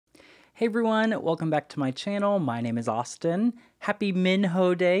Hey everyone, welcome back to my channel. My name is Austin. Happy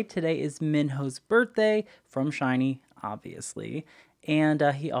Minho Day. Today is Minho's birthday from SHINee, obviously. And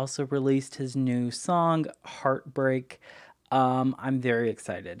he also released his new song, Heartbreak. I'm very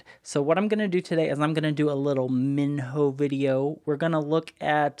excited. So what I'm going to do today is I'm going to do a little Minho video. We're going to look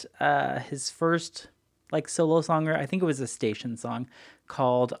at his first solo song, or I think it was a station song,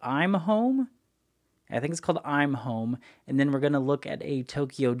 called I'm Home. I think it's called I'm Home. And then we're going to look at a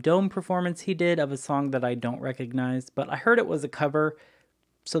Tokyo Dome performance he did of a song that I don't recognize, but I heard it was a cover,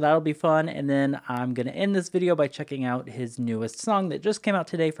 so that'll be fun. And then I'm going to end this video by checking out his newest song that just came out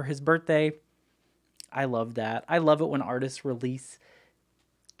today for his birthday. I love that. I love it when artists release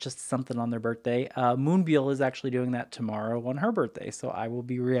just something on their birthday. Moonbyul is actually doing that tomorrow on her birthday, so I will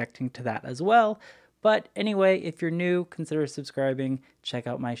be reacting to that as well. But anyway, if you're new, consider subscribing. Check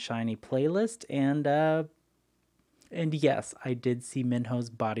out my SHINee playlist. And yes, I did see Minho's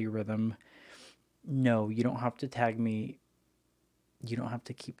Body Rhythm. No, you don't have to tag me. You don't have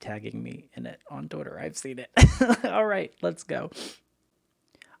to keep tagging me in it on Twitter. I've seen it. All right, let's go.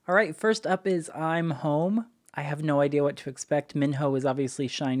 All right, first up is I'm Home. I have no idea what to expect. Minho is obviously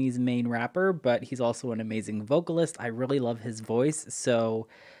SHINee's main rapper, but he's also an amazing vocalist. I really love his voice, so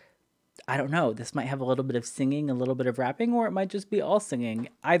I don't know. This might have a little bit of singing, a little bit of rapping, or it might just be all singing.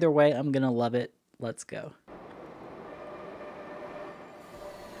 Either way, I'm going to love it. Let's go.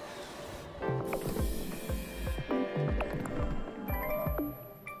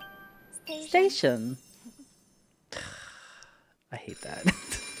 Station. I hate that.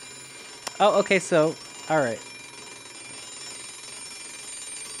 Oh, okay, so, all right.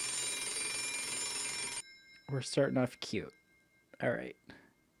 We're starting off cute. All right.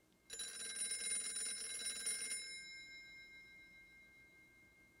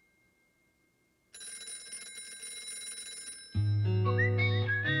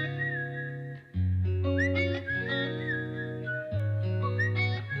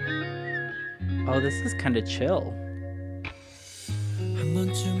 Oh, this is kind of chill.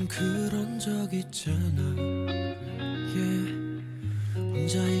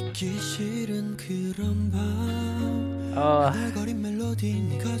 Oh.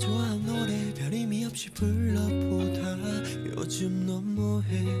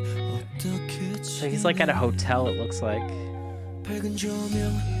 So he's like at a hotel, it looks like.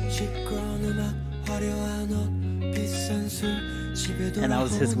 And that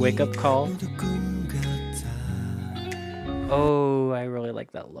was his wake-up call. Oh, I really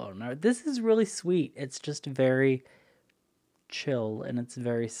like that low note. This is really sweet. It's just very chill and it's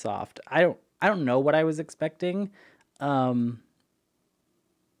very soft. I don't know what I was expecting. Yeah,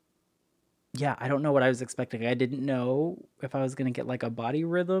 I don't know what I was expecting. I didn't know if I was gonna get like a body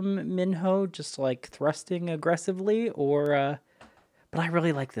rhythm Minho, just like thrusting aggressively, or but I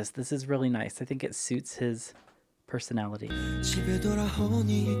really like this. This is really nice. I think it suits his personality.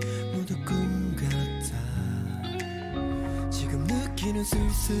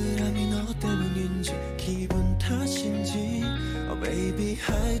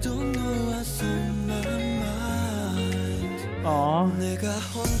 Aww.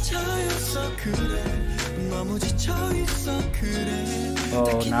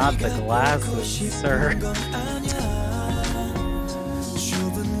 Oh, not the glasses, sir.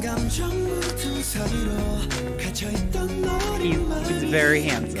 He's very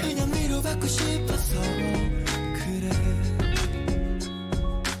handsome.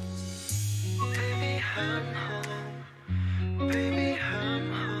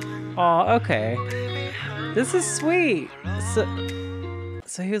 Oh, okay. This is sweet.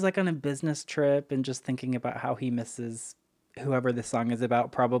 So he was like on a business trip and just thinking about how he misses whoever this song is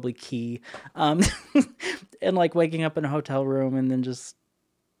about, probably Key. And like waking up in a hotel room and then just,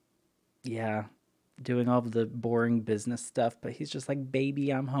 yeah, doing all of the boring business stuff. But he's just like,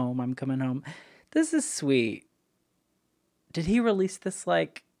 baby, I'm home. I'm coming home. This is sweet. Did he release this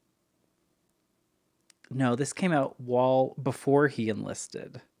like... No, this came out before he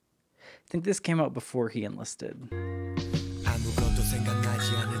enlisted. I think this came out before he enlisted.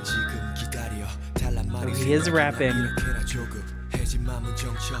 Oh, he is rapping.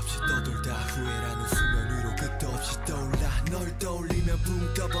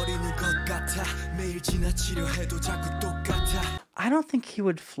 I don't think he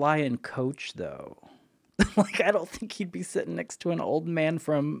would fly in coach though. Like, I don't think he'd be sitting next to an old man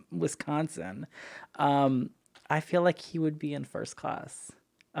from Wisconsin. I feel like he would be in first class,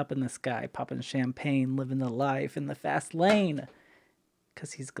 up in the sky, popping champagne, living the life in the fast lane.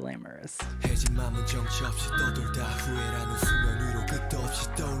 Because he's glamorous.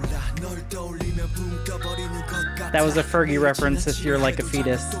 That was a Fergie reference if you're like a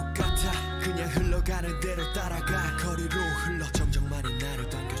fetus. 그냥 흘러가는 대로 따라가 거리로 흘러 정적만이 나를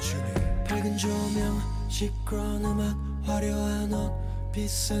당겨주네 밝은 조명 시끄러운 음악 화려한 옷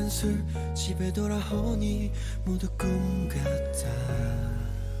비싼 술 집에 돌아오니 모두 꿈 같아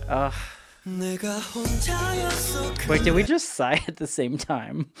내가 혼자였어 Wait, did we just sigh at the same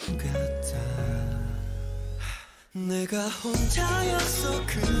time? 내가 혼자였어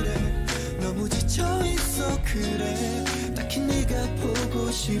그래 너무 지쳐있어 그래 딱히 네가 보고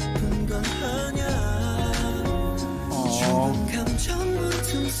싶은 건 아냐 좁은 감정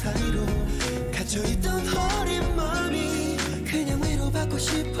문틈 사이로 갇혀있던 어린 마음이 그냥 위로받고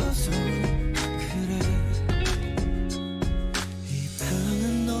싶어서 그래 이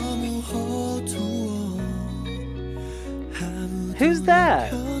방은 너무 어두워 Who's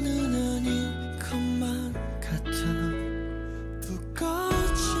that?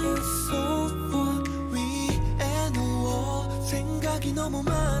 너무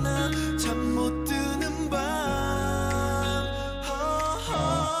많아 잠 못 드는 밤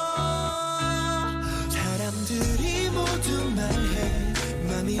사람들이 모두 말해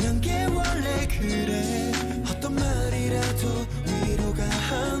맘이란 게 원래 그래 어떤 말이라도 위로가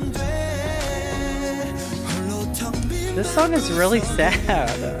안 돼 홀로 텅 빈 This song is really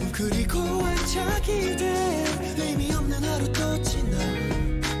sad. 그리고 완짝이 돼 의미 없는 하루 또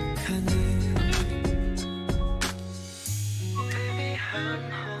지나가네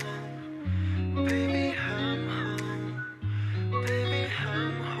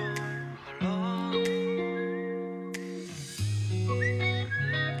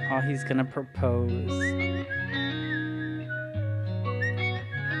Oh, he's gonna propose.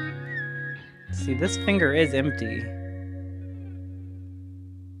 See, this finger is empty.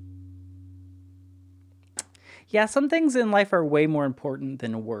 Yeah, some things in life are way more important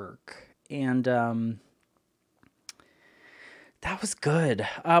than work. And that was good.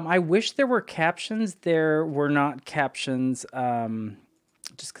 I wish there were captions. There were not captions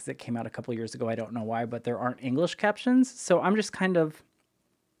just because it came out a couple years ago. I don't know why, but there aren't English captions. So I'm just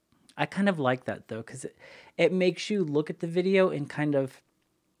I kind of like that though, because it makes you look at the video and kind of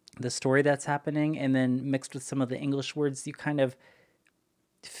the story that's happening, and then mixed with some of the English words, you kind of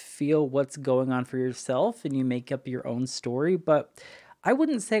feel what's going on for yourself and you make up your own story. But I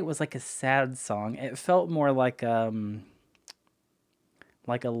wouldn't say it was like a sad song. It felt more like a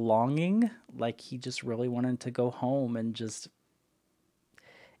longing, like he just really wanted to go home, and just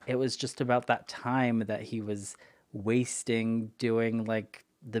it was just about that time that he was wasting doing like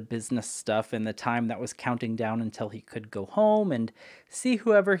the business stuff, and the time that was counting down until he could go home and see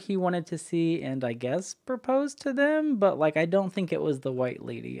whoever he wanted to see, and I guess propose to them. But like, I don't think it was the white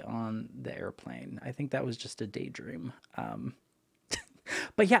lady on the airplane. I think that was just a daydream.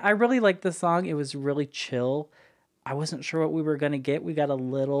 But yeah, I really liked the song. It was really chill. I wasn't sure what we were going to get. We got a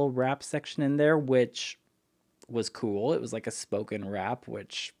little rap section in there, which was cool. It was like a spoken rap,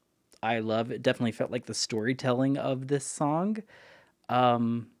 which I love. It definitely felt like the storytelling of this song.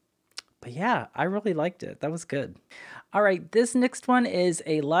 But yeah, I really liked it. That was good. All right, this next one is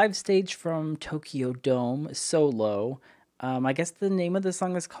a live stage from Tokyo Dome solo. I guess the name of the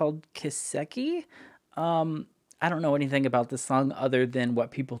song is called Kiseki. I don't know anything about this song other than what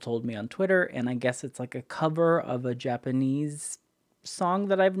people told me on Twitter, and I guess it's like a cover of a Japanese song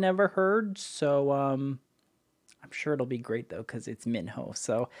that I've never heard. So I'm sure it'll be great though, because it's Minho.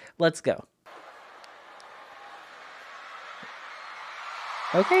 So let's go.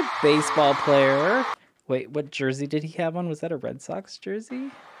 Okay, baseball player. Wait, what jersey did he have on? Was that a Red Sox jersey?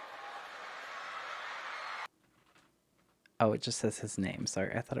 Oh, it just says his name.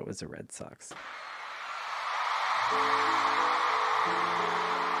 Sorry, I thought it was a Red Sox.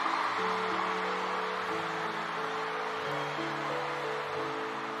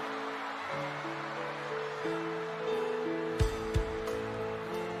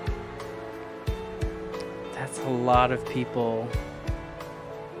 That's a lot of people.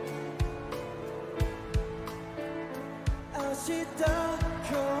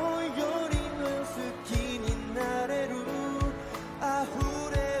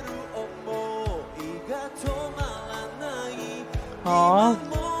 Aww.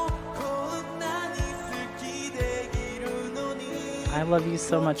 I love you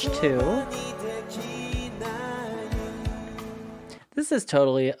so much too. This is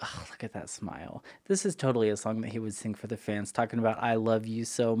totally, oh, look at that smile. This is totally a song that he would sing for the fans, talking about I love you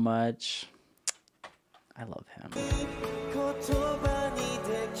so much. I love him.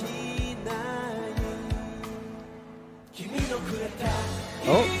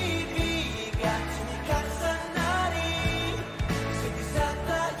 Oh.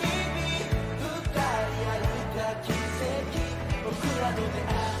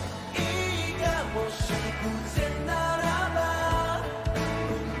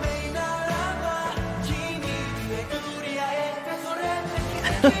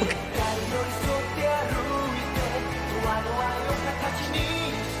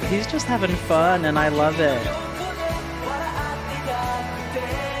 He's just having fun, and I love it.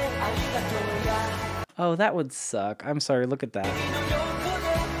 Oh, that would suck. I'm sorry, look at that.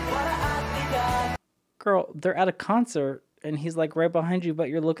 Girl, they're at a concert, and he's like right behind you, but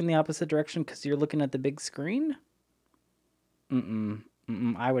you're looking the opposite direction because you're looking at the big screen?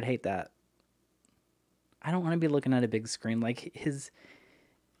 I would hate that. I don't want to be looking at a big screen. Like, he's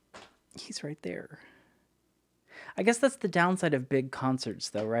right there. I guess that's the downside of big concerts,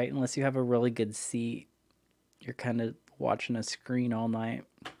 though, right? Unless you have a really good seat, you're kind of watching a screen all night.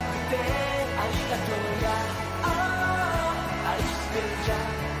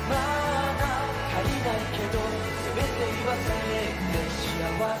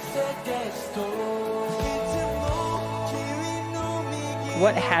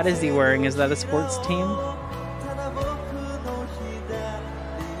 What hat is he wearing? Is that a sports team?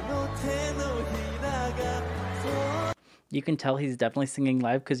 You can tell he's definitely singing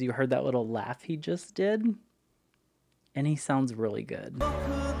live because you heard that little laugh he just did. And he sounds really good. Is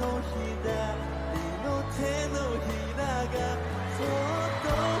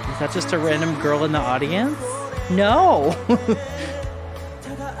that just a random girl in the audience? No!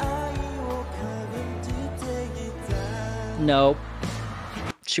 Nope.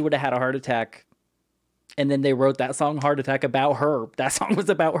 She would have had a heart attack. And then they wrote that song, Heart Attack, about her. That song was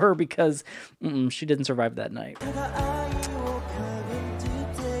about her because she didn't survive that night.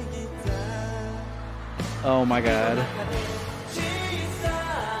 Oh my God.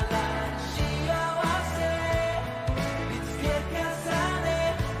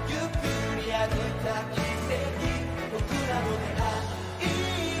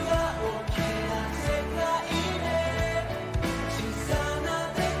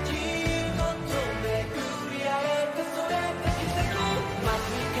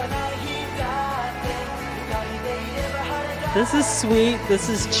 This is sweet, this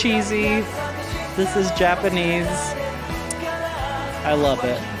is cheesy, this is Japanese. I love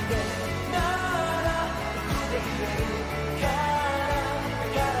it.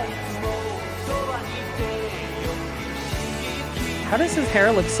 How does his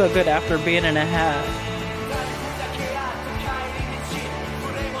hair look so good after being in a hat?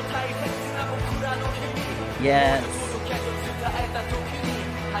 Yes.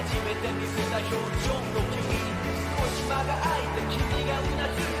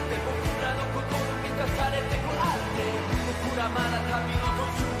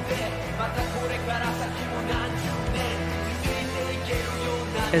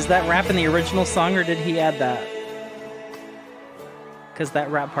 Is that rap in the original song, or did he add that? Because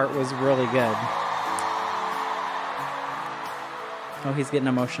that rap part was really good. Oh, he's getting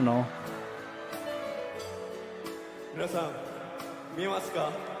emotional.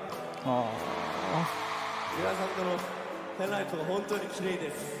 Oh.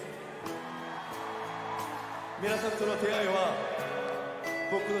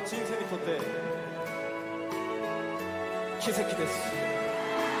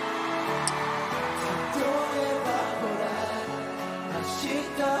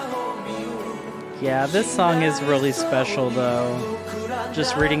 Yeah, this song is really special though.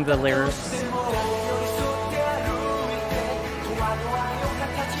 Just reading the lyrics.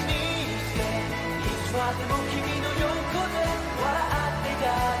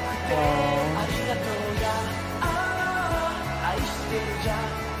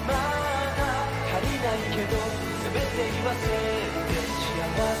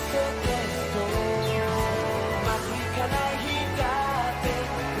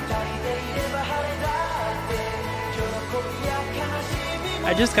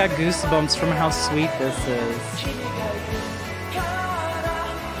 I just got goosebumps from how sweet this is.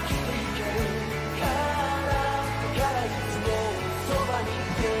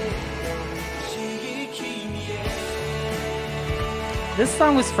 This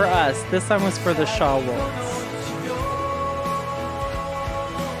song was for us. This song was for the Shaw Wolves.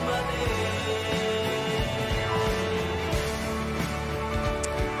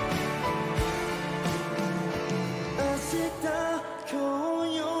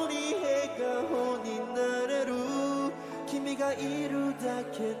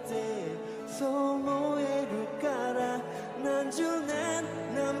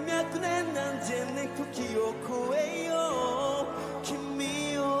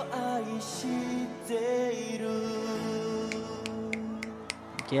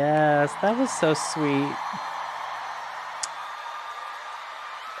 Yes, that was so sweet.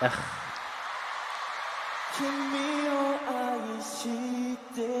 Ugh.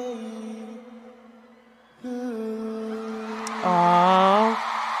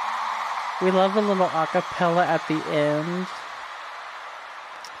 Aww. We love a little acapella at the end.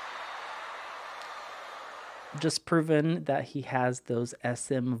 Just proven that he has those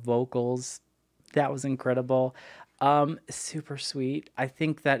SM vocals. That was incredible. Super sweet. I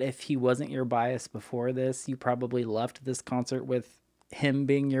think that if he wasn't your bias before this, you probably left this concert with him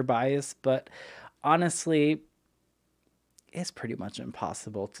being your bias. But honestly, it's pretty much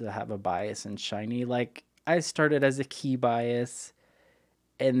impossible to have a bias in SHINee. Like, I started as a Key bias,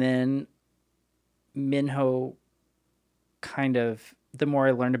 and then Minho kind of, the more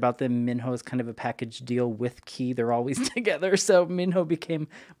I learned about them, Minho is kind of a package deal with Key. They're always together. So Minho became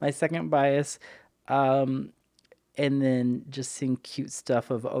my second bias. And then just seeing cute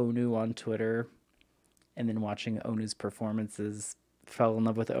stuff of Onu on Twitter, and then watching Onu's performances, fell in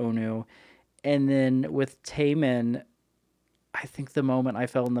love with Onu. And then with Taemin, I think the moment I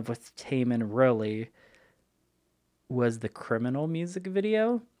fell in love with Taemin really was the Criminal music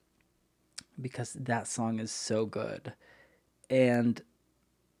video, because that song is so good. And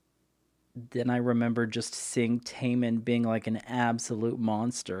then I remember just seeing Taemin being like an absolute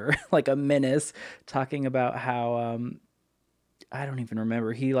monster, like a menace, talking about how, I don't even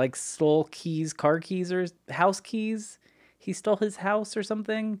remember, he like stole keys, car keys or house keys. He stole his house or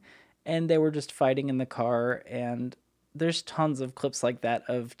something, and they were just fighting in the car. And there's tons of clips like that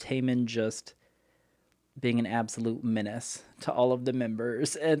of Taemin just being an absolute menace to all of the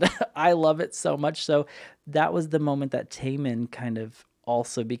members. And I love it so much. So that was the moment that Taemin kind of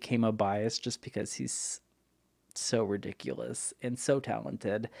also became a bias, just because he's so ridiculous and so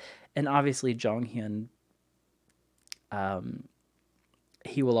talented. And obviously Jonghyun,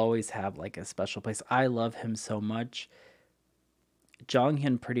 he will always have like a special place. I love him so much.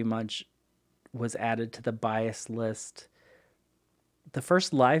 Jonghyun pretty much was added to the bias list the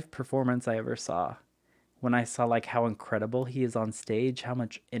first live performance I ever saw, when I saw like how incredible he is on stage, how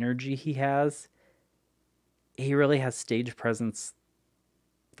much energy he has. He really has stage presence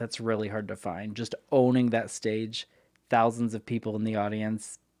that's really hard to find. Just owning that stage, thousands of people in the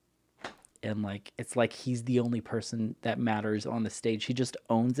audience, and like it's like he's the only person that matters on the stage. He just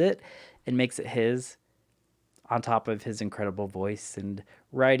owns it and makes it his, on top of his incredible voice and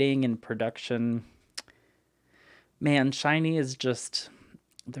writing and production. Man, SHINee is just,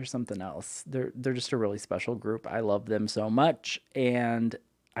 they're something else. They're just a really special group. I love them so much, and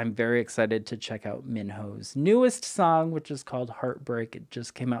I'm very excited to check out Minho's newest song, which is called Heartbreak. It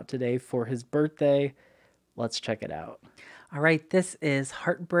just came out today for his birthday. Let's check it out. All right, this is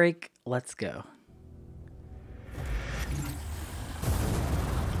Heartbreak. Let's go.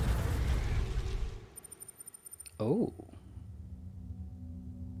 Oh.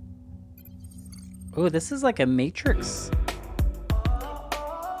 Oh, this is like a Matrix.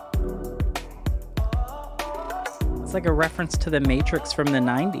 It's like a reference to the Matrix from the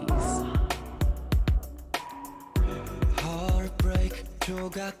 90s.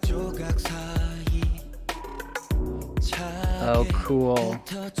 Oh, cool.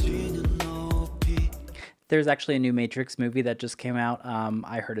 There's actually a new Matrix movie that just came out.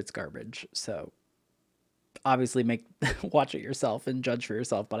 I heard it's garbage, so obviously watch it yourself and judge for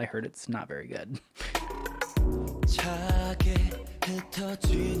yourself, but I heard it's not very good.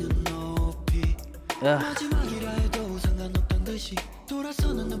 Ugh.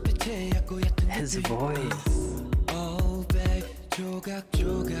 His voice.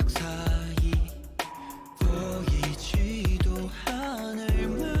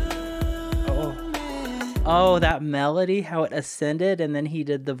 Oh, that melody, how it ascended, and then he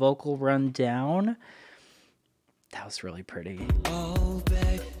did the vocal run down. That was really pretty.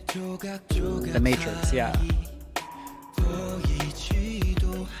 The Matrix, yeah.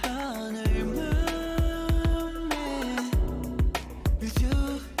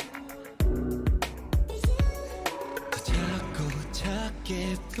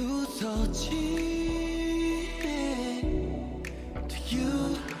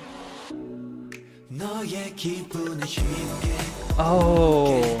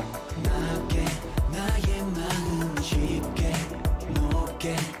 Oh.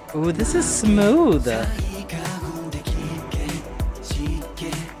 Ooh, this is smooth.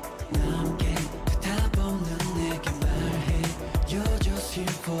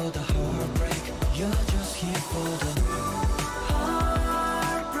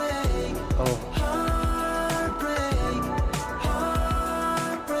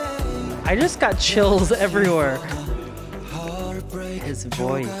 I just got chills everywhere. His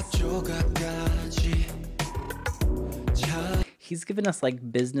voice. He's given us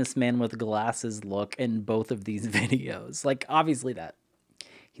like businessman with glasses look in both of these videos. Like obviously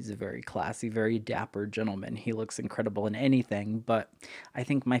he's He's a very classy, very dapper gentleman. He looks incredible in anything, but I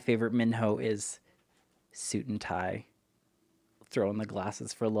think my favorite Minho is suit and tie. Throw in the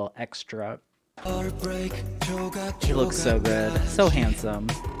glasses for a little extra. Heartbreak, He looks so good, so handsome.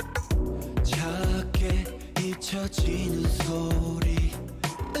 작게 잊혀지는 소리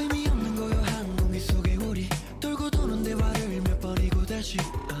의미 없는 고요한 공기 속에 우리 돌고 도는 대화를 몇 번이고 다시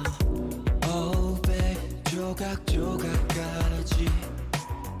Oh babe 조각조각까지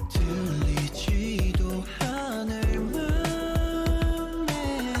들리지도 않을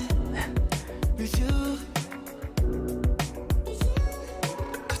맘에 With you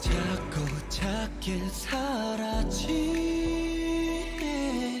더 작고 작게 사라지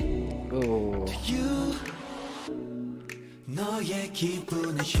Ooh. You 너의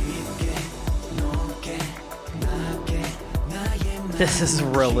기분을 쉽게 높게 낮게 나의 This is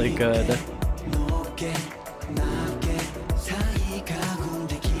really good. 높게 낮게 사이가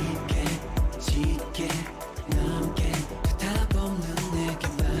군데 깊게 짙게 남게 답 없는 내게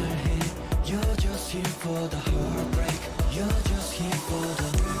말해 You're just here for the heartbreak You're just here for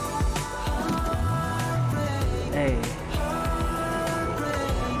the Hey.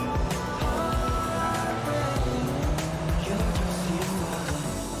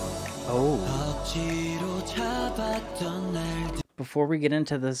 억지로 잡았던 날들 Before we get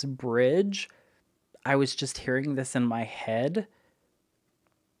into this bridge, I was just hearing this in my head.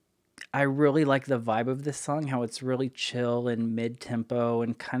 I really like the vibe of this song, how it's really chill and mid-tempo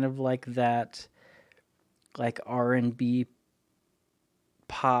and kind of like that like R&B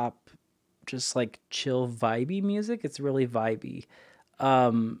pop, just like chill vibey music. It's really vibey.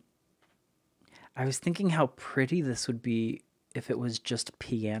 I was thinking how pretty this would be if it was just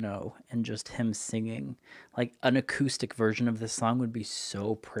piano and just him singing. Like an acoustic version of this song would be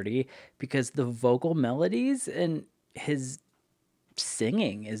so pretty because the vocal melodies and his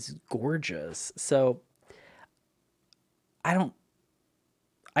singing is gorgeous. So I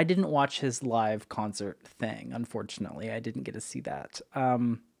didn't watch his live concert thing, unfortunately. I didn't get to see that.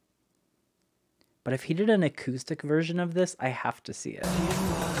 But if he did an acoustic version of this, I have to see it.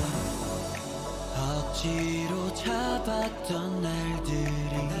 억지로 잡았던 날들이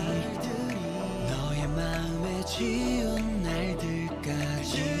너의 마음에 지운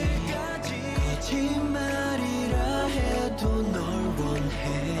날들까지 거짓말이라 해도 널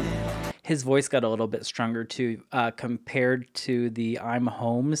원해 His voice got a little bit stronger too, compared to the I'm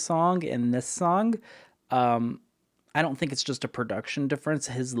Home song in this song. I don't think it's just a production difference.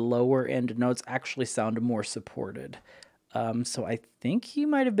 His lower end notes actually sound more supported. So I think he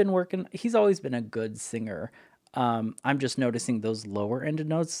might have been working. He's always been a good singer. I'm just noticing those lower end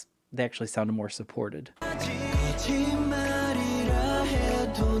notes, they actually sound more supported.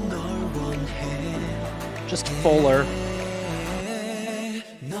 Just fuller.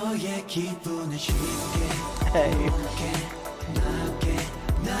 Hey.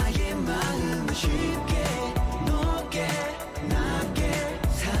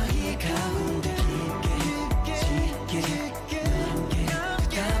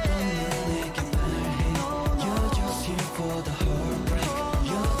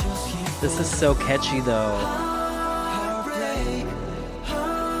 This is so catchy though.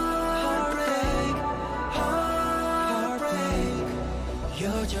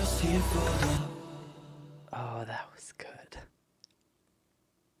 Oh, that was good.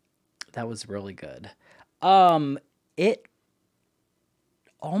 That was really good. It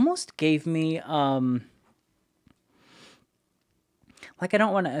almost gave me like, I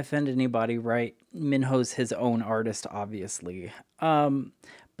don't want to offend anybody, right? Minho's his own artist, obviously.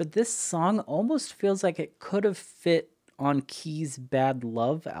 But this song almost feels like it could have fit on Key's Bad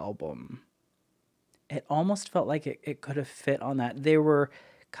Love album. It almost felt like it could have fit on that. They were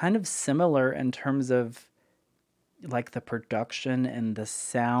kind of similar in terms of like the production and the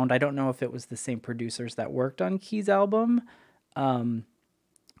sound. I don't know if it was the same producers that worked on Key's album, or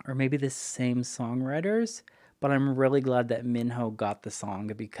maybe the same songwriters, but I'm really glad that Minho got the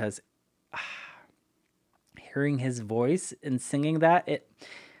song because hearing his voice and singing that,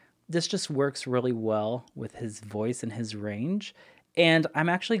 this just works really well with his voice and his range. And I'm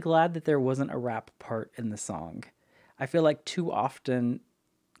actually glad that there wasn't a rap part in the song. I feel like too often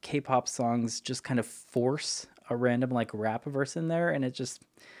K-pop songs just kind of force a random like rap verse in there, and it just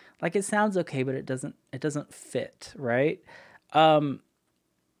like it sounds okay, but it doesn't fit, right?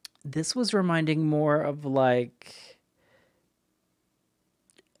 This was reminding more of like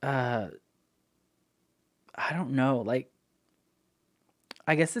I don't know, like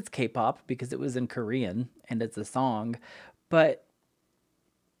I guess it's K-pop because it was in Korean and it's a song, but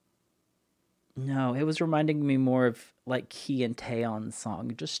No, it was reminding me more of like Key and Taeyeon's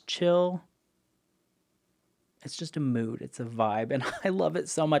song. Just chill. It's just a mood, it's a vibe, and I love it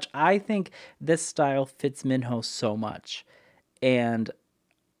so much. I think this style fits Minho so much, and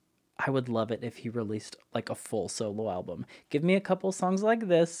I would love it if he released like a full solo album. Give me a couple songs like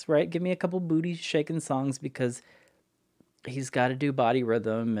this, right? Give me a couple booty shaking songs because he's got to do body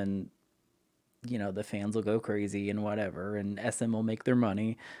rhythm and the fans will go crazy and whatever and SM will make their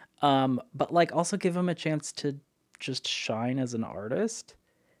money. But like also give him a chance to just shine as an artist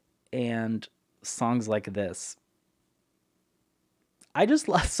and songs like this. I just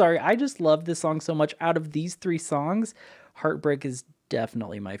love this song so much. Out of these three songs, Heartbreak is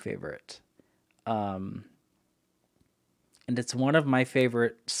definitely my favorite. And it's one of my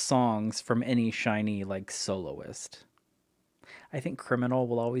favorite songs from any Shiny like soloist. I think Criminal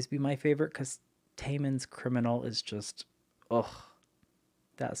will always be my favorite because Taemin's Criminal is just, ugh,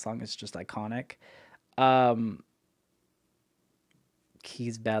 that song is just iconic. Um,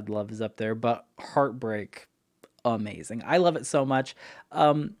 Key's Bad Love is up there, but Heartbreak, amazing. I love it so much.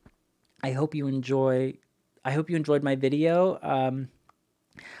 Um, I hope you enjoy. I hope you enjoyed my video.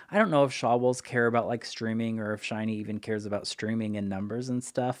 I don't know if Shawwolves care about like streaming or if Shiny even cares about streaming and numbers and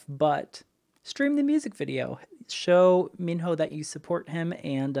stuff, but stream the music video. Show Minho that you support him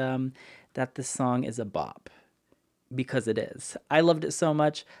and that this song is a bop because it is. I loved it so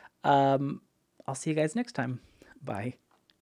much. I'll see you guys next time. Bye.